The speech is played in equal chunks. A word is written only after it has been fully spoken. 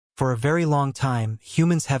For a very long time,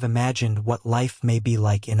 humans have imagined what life may be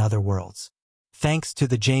like in other worlds. Thanks to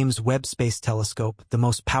the James Webb Space Telescope, the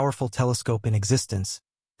most powerful telescope in existence,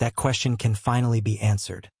 that question can finally be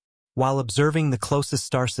answered. While observing the closest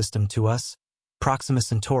star system to us, Proxima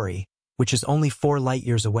Centauri, which is only 4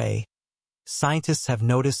 light-years away, scientists have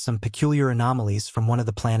noticed some peculiar anomalies from one of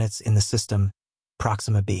the planets in the system,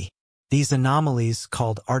 Proxima B. These anomalies,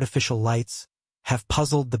 called artificial lights, have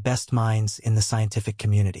puzzled the best minds in the scientific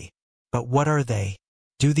community. But what are they?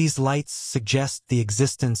 Do these lights suggest the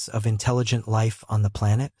existence of intelligent life on the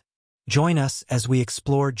planet? Join us as we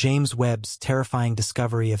explore James Webb's terrifying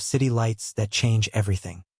discovery of city lights that change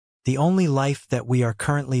everything. The only life that we are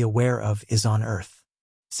currently aware of is on Earth.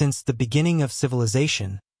 Since the beginning of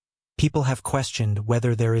civilization, people have questioned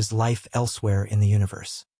whether there is life elsewhere in the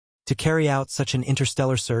universe. To carry out such an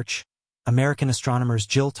interstellar search, American astronomers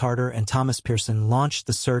Jill Tarter and Thomas Pearson launched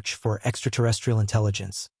the Search for Extraterrestrial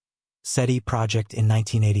Intelligence (SETI) project in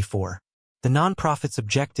 1984. The nonprofit's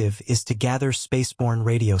objective is to gather spaceborne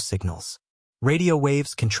radio signals. Radio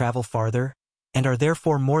waves can travel farther and are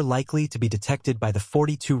therefore more likely to be detected by the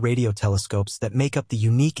 42 radio telescopes that make up the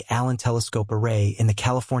unique Allen Telescope Array in the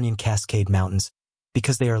Californian Cascade Mountains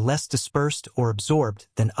because they are less dispersed or absorbed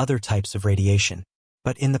than other types of radiation.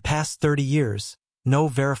 But in the past 30 years, no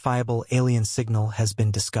verifiable alien signal has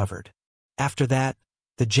been discovered. After that,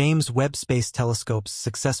 the James Webb Space Telescope's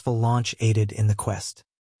successful launch aided in the quest.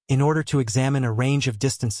 In order to examine a range of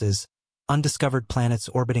distances, undiscovered planets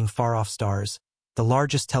orbiting far-off stars, the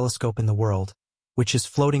largest telescope in the world, which is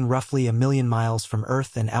floating roughly 1 million miles from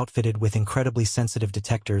Earth and outfitted with incredibly sensitive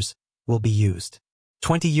detectors, will be used.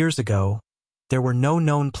 20 years ago, there were no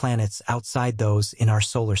known planets outside those in our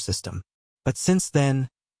solar system. But since then,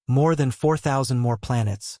 more than 4,000 more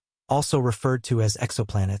planets, also referred to as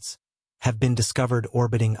exoplanets, have been discovered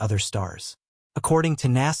orbiting other stars. According to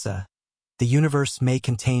NASA, the universe may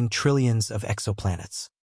contain trillions of exoplanets.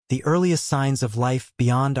 The earliest signs of life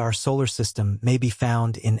beyond our solar system may be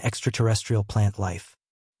found in extraterrestrial plant life.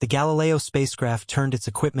 The Galileo spacecraft turned its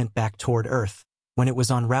equipment back toward Earth when it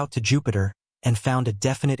was en route to Jupiter and found a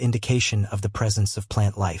definite indication of the presence of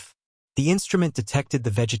plant life. The instrument detected the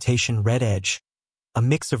vegetation red edge, a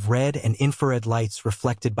mix of red and infrared lights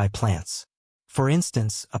reflected by plants. For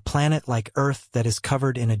instance, a planet like Earth that is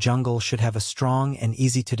covered in a jungle should have a strong and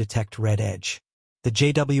easy-to-detect red edge. The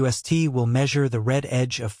JWST will measure the red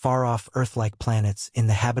edge of far-off Earth-like planets in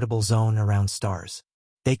the habitable zone around stars.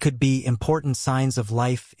 They could be important signs of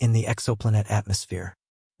life in the exoplanet atmosphere.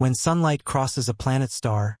 When sunlight crosses a planet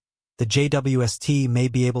star, the JWST may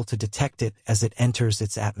be able to detect it as it enters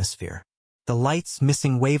its atmosphere. The light's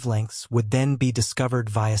missing wavelengths would then be discovered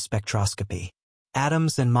via spectroscopy.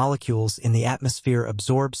 Atoms and molecules in the atmosphere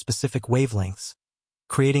absorb specific wavelengths,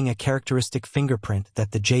 creating a characteristic fingerprint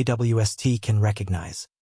that the JWST can recognize.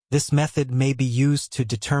 This method may be used to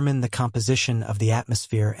determine the composition of the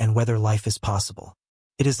atmosphere and whether life is possible.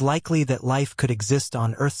 It is likely that life could exist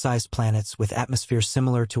on Earth-sized planets with atmospheres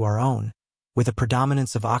similar to our own, with a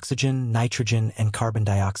predominance of oxygen, nitrogen, and carbon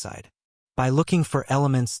dioxide. By looking for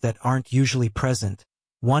elements that aren't usually present,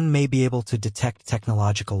 one may be able to detect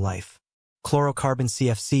technological life. Chlorocarbon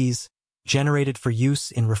CFCs, generated for use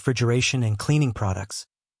in refrigeration and cleaning products,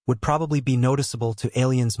 would probably be noticeable to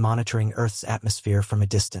aliens monitoring Earth's atmosphere from a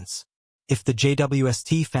distance. If the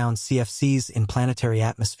JWST found CFCs in planetary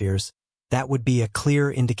atmospheres, that would be a clear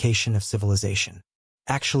indication of civilization.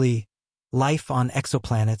 Actually, life on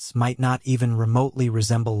exoplanets might not even remotely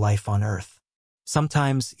resemble life on Earth.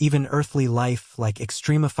 Sometimes, even earthly life, like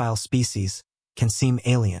extremophile species, can seem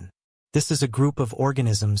alien. This is a group of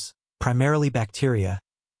organisms, primarily bacteria,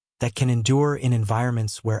 that can endure in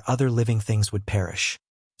environments where other living things would perish.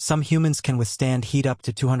 Some humans can withstand heat up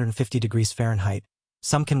to 250 degrees Fahrenheit,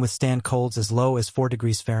 some can withstand colds as low as 4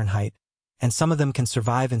 degrees Fahrenheit, and some of them can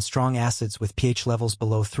survive in strong acids with pH levels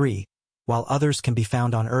below 3, while others can be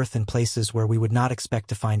found on Earth in places where we would not expect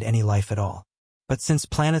to find any life at all. But since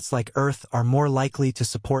planets like Earth are more likely to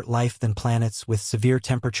support life than planets with severe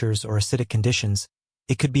temperatures or acidic conditions,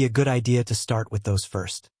 it could be a good idea to start with those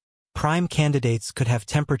first. Prime candidates could have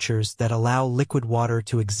temperatures that allow liquid water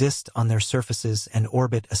to exist on their surfaces and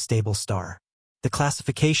orbit a stable star. The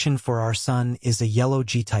classification for our Sun is a yellow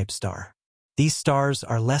G-type star. These stars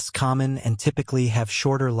are less common and typically have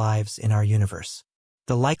shorter lives in our universe.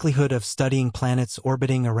 The likelihood of studying planets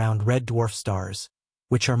orbiting around red dwarf stars,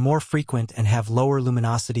 which are more frequent and have lower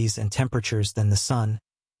luminosities and temperatures than the Sun,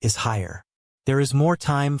 is higher. There is more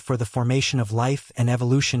time for the formation of life and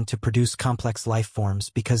evolution to produce complex life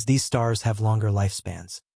forms because these stars have longer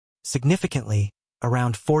lifespans. Significantly,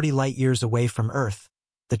 around 40 light-years away from Earth,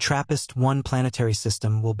 the TRAPPIST-1 planetary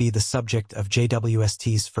system will be the subject of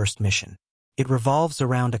JWST's first mission. It revolves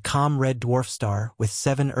around a calm red dwarf star with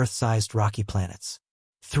 7 Earth-sized rocky planets.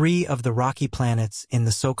 3 of the rocky planets in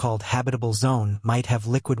the so-called habitable zone might have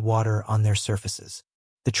liquid water on their surfaces.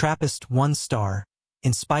 The TRAPPIST-1 star,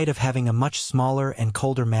 in spite of having a much smaller and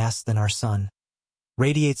colder mass than our Sun,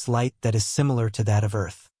 radiates light that is similar to that of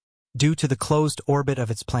Earth. Due to the closed orbit of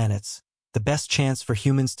its planets, the best chance for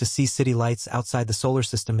humans to see city lights outside the solar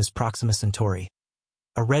system is Proxima Centauri,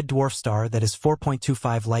 a red dwarf star that is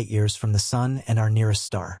 4.25 light-years from the Sun and our nearest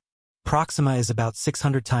star. Proxima is about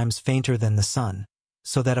 600 times fainter than the Sun,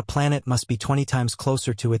 so that a planet must be 20 times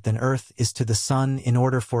closer to it than Earth is to the Sun in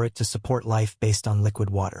order for it to support life based on liquid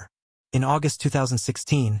water. In August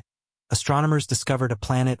 2016, astronomers discovered a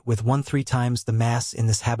planet with 1.3 times the mass in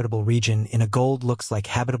this habitable region in a gold looks like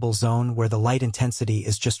habitable zone where the light intensity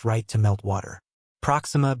is just right to melt water.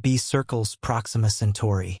 Proxima B circles Proxima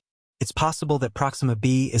Centauri. It's possible that Proxima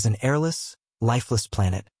B is an airless, lifeless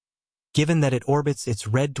planet, given that it orbits its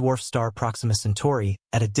red dwarf star Proxima Centauri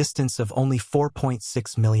at a distance of only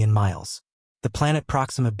 4.6 million miles. The planet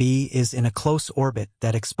Proxima B is in a close orbit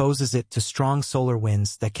that exposes it to strong solar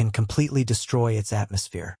winds that can completely destroy its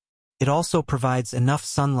atmosphere. It also provides enough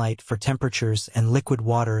sunlight for temperatures and liquid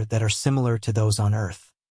water that are similar to those on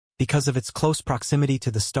Earth. Because of its close proximity to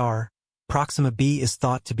the star, Proxima B is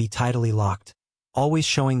thought to be tidally locked, always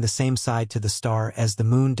showing the same side to the star as the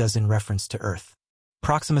Moon does in reference to Earth.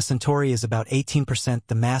 Proxima Centauri is about 18%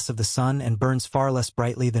 the mass of the Sun and burns far less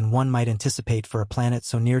brightly than one might anticipate for a planet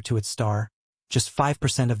so near to its star, just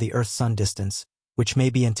 5% of the Earth-Sun distance, which may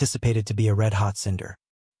be anticipated to be a red-hot cinder.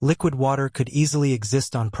 Liquid water could easily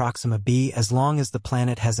exist on Proxima B as long as the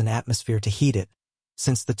planet has an atmosphere to heat it,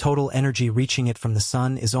 since the total energy reaching it from the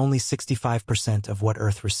Sun is only 65% of what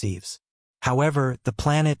Earth receives. However, the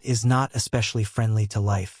planet is not especially friendly to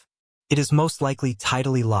life. It is most likely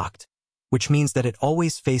tidally locked, which means that it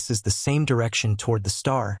always faces the same direction toward the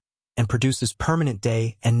star and produces permanent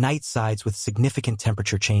day and night sides with significant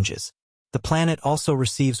temperature changes. The planet also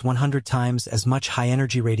receives 100 times as much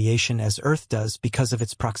high-energy radiation as Earth does because of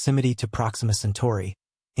its proximity to Proxima Centauri,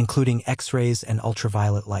 including X-rays and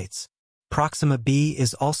ultraviolet lights. Proxima B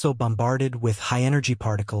is also bombarded with high-energy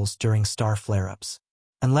particles during star flare-ups.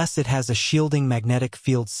 Unless it has a shielding magnetic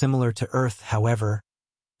field similar to Earth, however,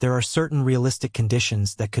 there are certain realistic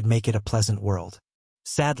conditions that could make it a pleasant world.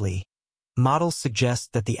 Sadly, models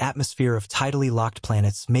suggest that the atmosphere of tidally locked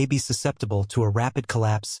planets may be susceptible to a rapid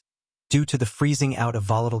collapse due to the freezing out of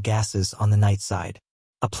volatile gases on the night side.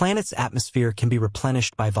 A planet's atmosphere can be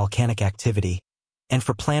replenished by volcanic activity, and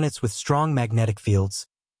for planets with strong magnetic fields,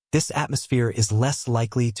 this atmosphere is less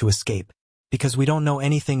likely to escape. Because we don't know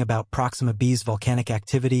anything about Proxima B's volcanic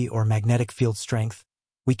activity or magnetic field strength,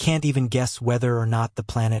 we can't even guess whether or not the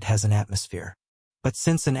planet has an atmosphere. But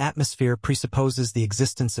since an atmosphere presupposes the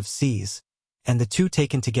existence of seas, and the two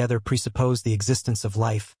taken together presuppose the existence of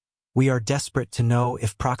life, we are desperate to know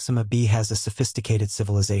if Proxima B has a sophisticated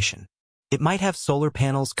civilization. It might have solar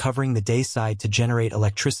panels covering the day side to generate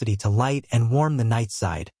electricity to light and warm the night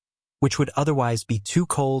side, which would otherwise be too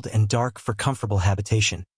cold and dark for comfortable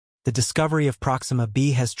habitation. The discovery of Proxima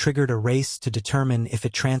B has triggered a race to determine if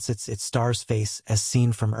it transits its star's face as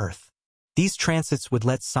seen from Earth. These transits would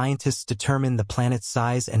let scientists determine the planet's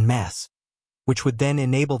size and mass, which would then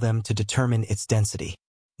enable them to determine its density.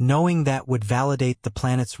 Knowing that would validate the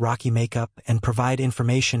planet's rocky makeup and provide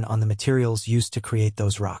information on the materials used to create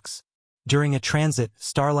those rocks. During a transit,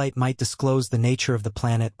 starlight might disclose the nature of the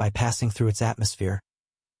planet by passing through its atmosphere,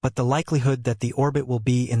 but the likelihood that the orbit will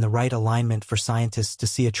be in the right alignment for scientists to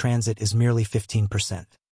see a transit is merely 15%.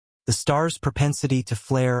 The star's propensity to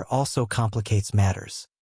flare also complicates matters.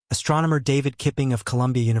 Astronomer David Kipping of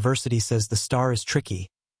Columbia University says the star is tricky,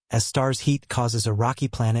 as star's heat causes a rocky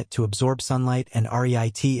planet to absorb sunlight and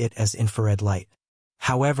REIT it as infrared light.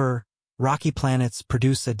 However, rocky planets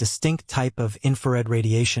produce a distinct type of infrared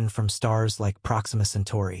radiation from stars like Proxima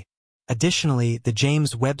Centauri. Additionally, the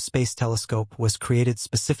James Webb Space Telescope was created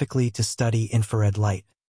specifically to study infrared light.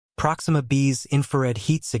 Proxima B's infrared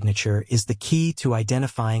heat signature is the key to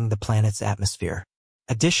identifying the planet's atmosphere.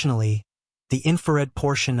 Additionally, the infrared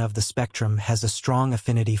portion of the spectrum has a strong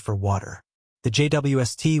affinity for water. The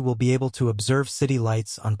JWST will be able to observe city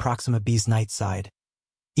lights on Proxima B's night side,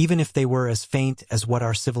 even if they were as faint as what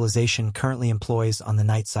our civilization currently employs on the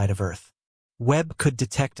night side of Earth. Webb could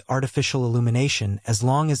detect artificial illumination as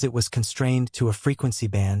long as it was constrained to a frequency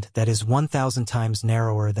band that is 1,000 times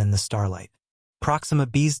narrower than the starlight. Proxima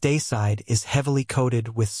B's day side is heavily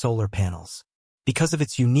coated with solar panels. Because of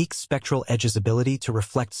its unique spectral edge's ability to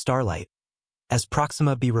reflect starlight, as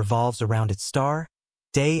Proxima B revolves around its star,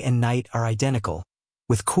 day and night are identical,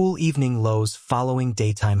 with cool evening lows following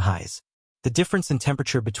daytime highs. The difference in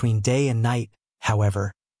temperature between day and night,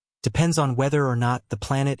 however, depends on whether or not the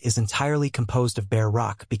planet is entirely composed of bare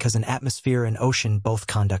rock because an atmosphere and ocean both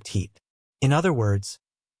conduct heat. In other words,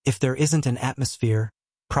 if there isn't an atmosphere,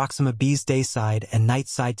 Proxima B's dayside and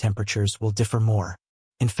night-side temperatures will differ more.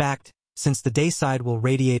 In fact, since the dayside will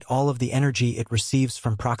radiate all of the energy it receives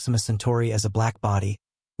from Proxima Centauri as a black body,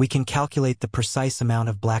 we can calculate the precise amount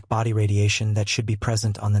of black body radiation that should be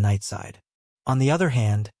present on the night side. On the other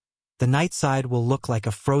hand, the night side will look like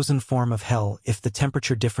a frozen form of hell if the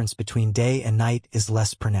temperature difference between day and night is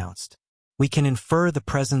less pronounced. We can infer the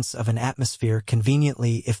presence of an atmosphere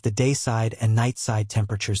conveniently if the dayside and night side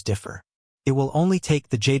temperatures differ. It will only take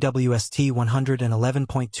the JWST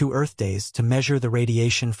 111.2 Earth days to measure the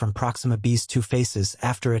radiation from Proxima B's two faces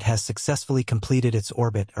after it has successfully completed its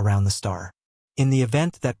orbit around the star. In the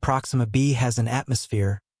event that Proxima B has an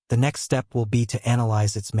atmosphere, the next step will be to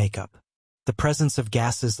analyze its makeup. The presence of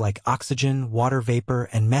gases like oxygen, water vapor,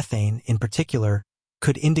 and methane, in particular,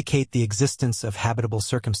 could indicate the existence of habitable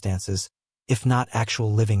circumstances, if not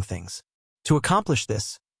actual living things. To accomplish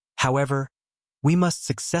this, however, we must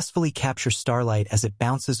successfully capture starlight as it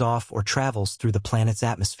bounces off or travels through the planet's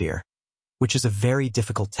atmosphere, which is a very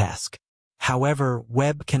difficult task. However,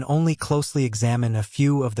 Webb can only closely examine a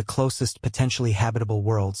few of the closest potentially habitable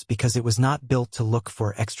worlds because it was not built to look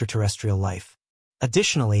for extraterrestrial life.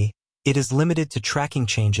 Additionally, it is limited to tracking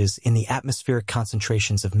changes in the atmospheric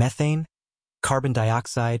concentrations of methane, carbon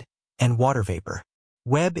dioxide, and water vapor.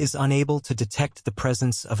 Webb is unable to detect the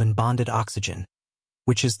presence of unbonded oxygen,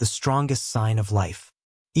 which is the strongest sign of life.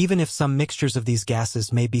 Even if some mixtures of these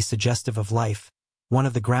gases may be suggestive of life, one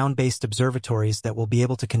of the ground-based observatories that will be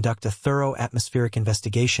able to conduct a thorough atmospheric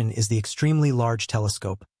investigation is the extremely large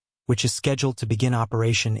telescope, which is scheduled to begin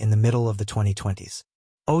operation in the middle of the 2020s.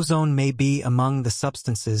 Ozone may be among the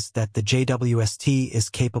substances that the JWST is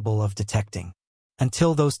capable of detecting.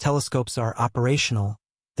 Until those telescopes are operational,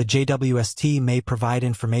 the JWST may provide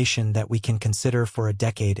information that we can consider for a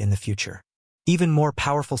decade in the future. Even more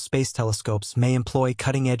powerful space telescopes may employ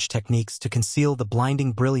cutting-edge techniques to conceal the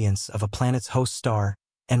blinding brilliance of a planet's host star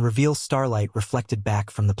and reveal starlight reflected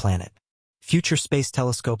back from the planet. Future space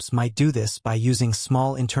telescopes might do this by using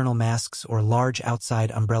small internal masks or large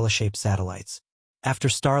outside umbrella-shaped satellites. After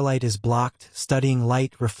starlight is blocked, studying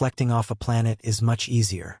light reflecting off a planet is much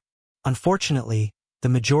easier. Unfortunately, the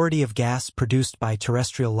majority of gas produced by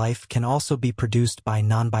terrestrial life can also be produced by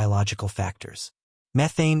non-biological factors.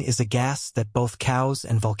 Methane is a gas that both cows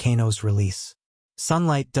and volcanoes release.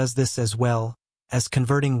 Sunlight does this as well, as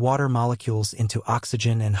converting water molecules into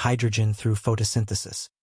oxygen and hydrogen through photosynthesis.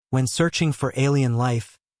 When searching for alien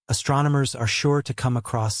life, astronomers are sure to come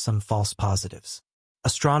across some false positives.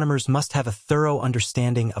 Astronomers must have a thorough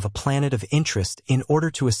understanding of a planet of interest in order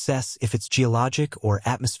to assess if its geologic or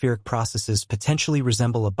atmospheric processes potentially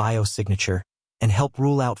resemble a biosignature and help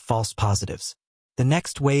rule out false positives. The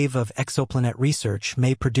next wave of exoplanet research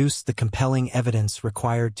may produce the compelling evidence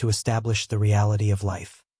required to establish the reality of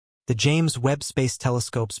life. The James Webb Space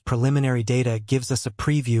Telescope's preliminary data gives us a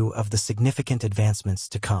preview of the significant advancements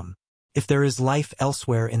to come. If there is life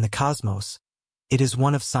elsewhere in the cosmos, it is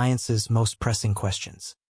one of science's most pressing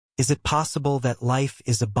questions. Is it possible that life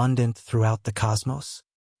is abundant throughout the cosmos?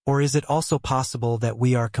 Or is it also possible that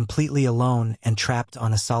we are completely alone and trapped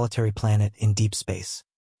on a solitary planet in deep space?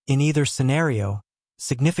 In either scenario,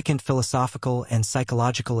 significant philosophical and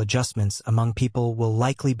psychological adjustments among people will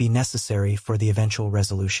likely be necessary for the eventual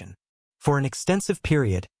resolution. For an extensive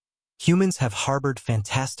period, humans have harbored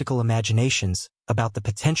fantastical imaginations about the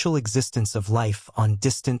potential existence of life on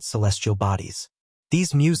distant celestial bodies.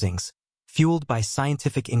 These musings, fueled by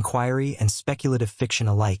scientific inquiry and speculative fiction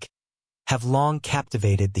alike, have long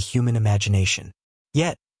captivated the human imagination.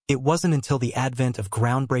 Yet, it wasn't until the advent of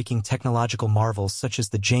groundbreaking technological marvels such as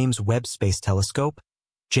the James Webb Space Telescope,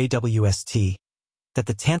 JWST, that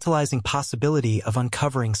the tantalizing possibility of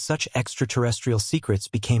uncovering such extraterrestrial secrets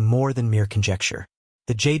became more than mere conjecture.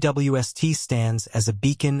 The JWST stands as a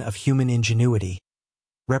beacon of human ingenuity,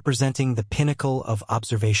 representing the pinnacle of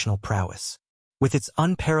observational prowess. With its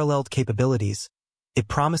unparalleled capabilities, it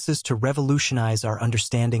promises to revolutionize our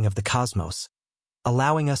understanding of the cosmos,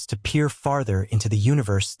 allowing us to peer farther into the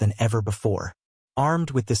universe than ever before.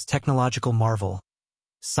 Armed with this technological marvel,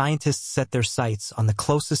 scientists set their sights on the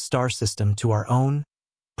closest star system to our own,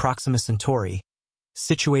 Proxima Centauri,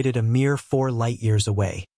 situated a mere 4 light-years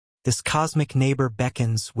away. This cosmic neighbor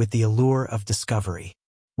beckons with the allure of discovery.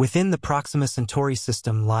 Within the Proxima Centauri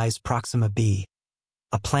system lies Proxima B,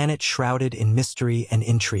 a planet shrouded in mystery and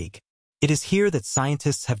intrigue. It is here that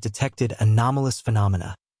scientists have detected anomalous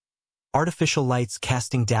phenomena, artificial lights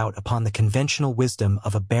casting doubt upon the conventional wisdom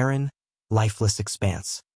of a barren, lifeless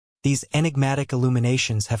expanse. These enigmatic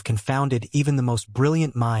illuminations have confounded even the most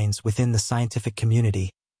brilliant minds within the scientific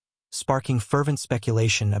community, sparking fervent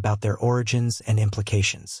speculation about their origins and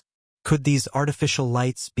implications. Could these artificial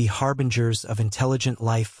lights be harbingers of intelligent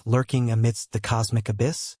life lurking amidst the cosmic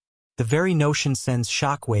abyss? The very notion sends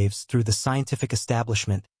shockwaves through the scientific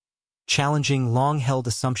establishment, challenging long-held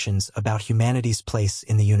assumptions about humanity's place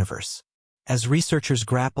in the universe. As researchers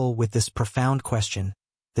grapple with this profound question,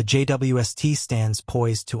 the JWST stands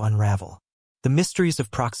poised to unravel the mysteries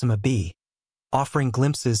of Proxima B, offering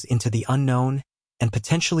glimpses into the unknown and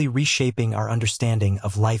potentially reshaping our understanding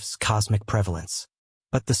of life's cosmic prevalence.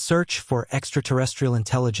 But the search for extraterrestrial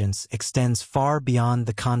intelligence extends far beyond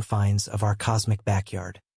the confines of our cosmic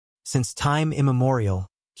backyard. Since time immemorial,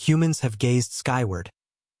 humans have gazed skyward,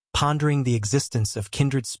 pondering the existence of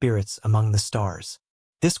kindred spirits among the stars.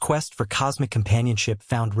 This quest for cosmic companionship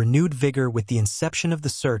found renewed vigor with the inception of the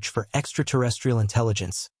search for extraterrestrial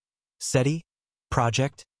intelligence. SETI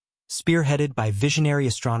project, spearheaded by visionary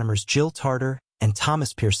astronomers Jill Tarter and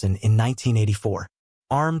Thomas Pearson in 1984.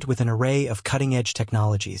 Armed with an array of cutting-edge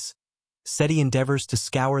technologies, SETI endeavors to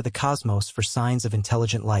scour the cosmos for signs of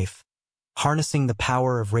intelligent life, harnessing the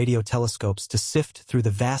power of radio telescopes to sift through the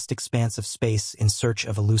vast expanse of space in search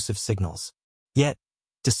of elusive signals. Yet,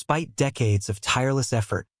 despite decades of tireless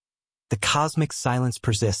effort, the cosmic silence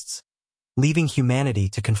persists, leaving humanity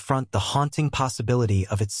to confront the haunting possibility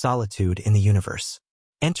of its solitude in the universe.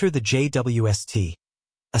 Enter the JWST,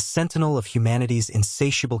 a sentinel of humanity's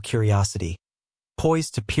insatiable curiosity,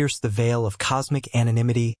 poised to pierce the veil of cosmic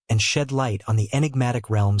anonymity and shed light on the enigmatic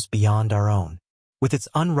realms beyond our own. With its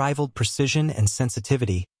unrivaled precision and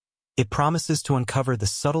sensitivity, it promises to uncover the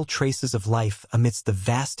subtle traces of life amidst the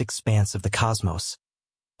vast expanse of the cosmos,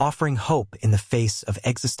 offering hope in the face of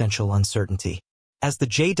existential uncertainty. As the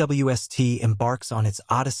JWST embarks on its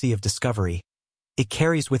odyssey of discovery, it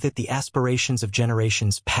carries with it the aspirations of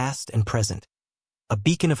generations past and present, a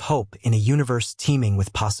beacon of hope in a universe teeming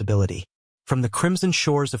with possibility. From the crimson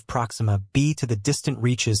shores of Proxima B to the distant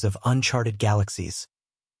reaches of uncharted galaxies,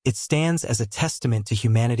 it stands as a testament to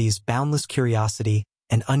humanity's boundless curiosity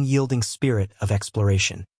and unyielding spirit of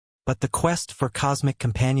exploration. But the quest for cosmic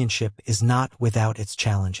companionship is not without its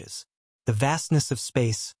challenges. The vastness of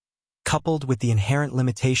space, coupled with the inherent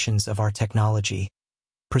limitations of our technology,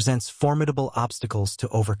 presents formidable obstacles to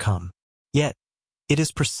overcome. Yet, it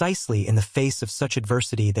is precisely in the face of such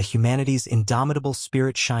adversity that humanity's indomitable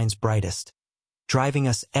spirit shines brightest, driving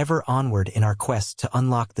us ever onward in our quest to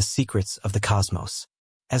unlock the secrets of the cosmos.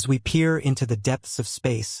 As we peer into the depths of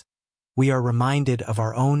space, we are reminded of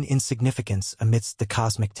our own insignificance amidst the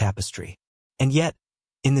cosmic tapestry. And yet,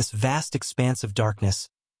 in this vast expanse of darkness,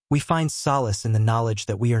 we find solace in the knowledge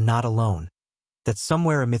that we are not alone, that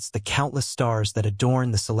somewhere amidst the countless stars that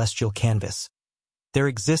adorn the celestial canvas, there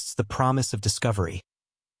exists the promise of discovery,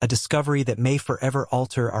 a discovery that may forever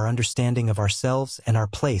alter our understanding of ourselves and our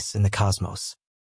place in the cosmos.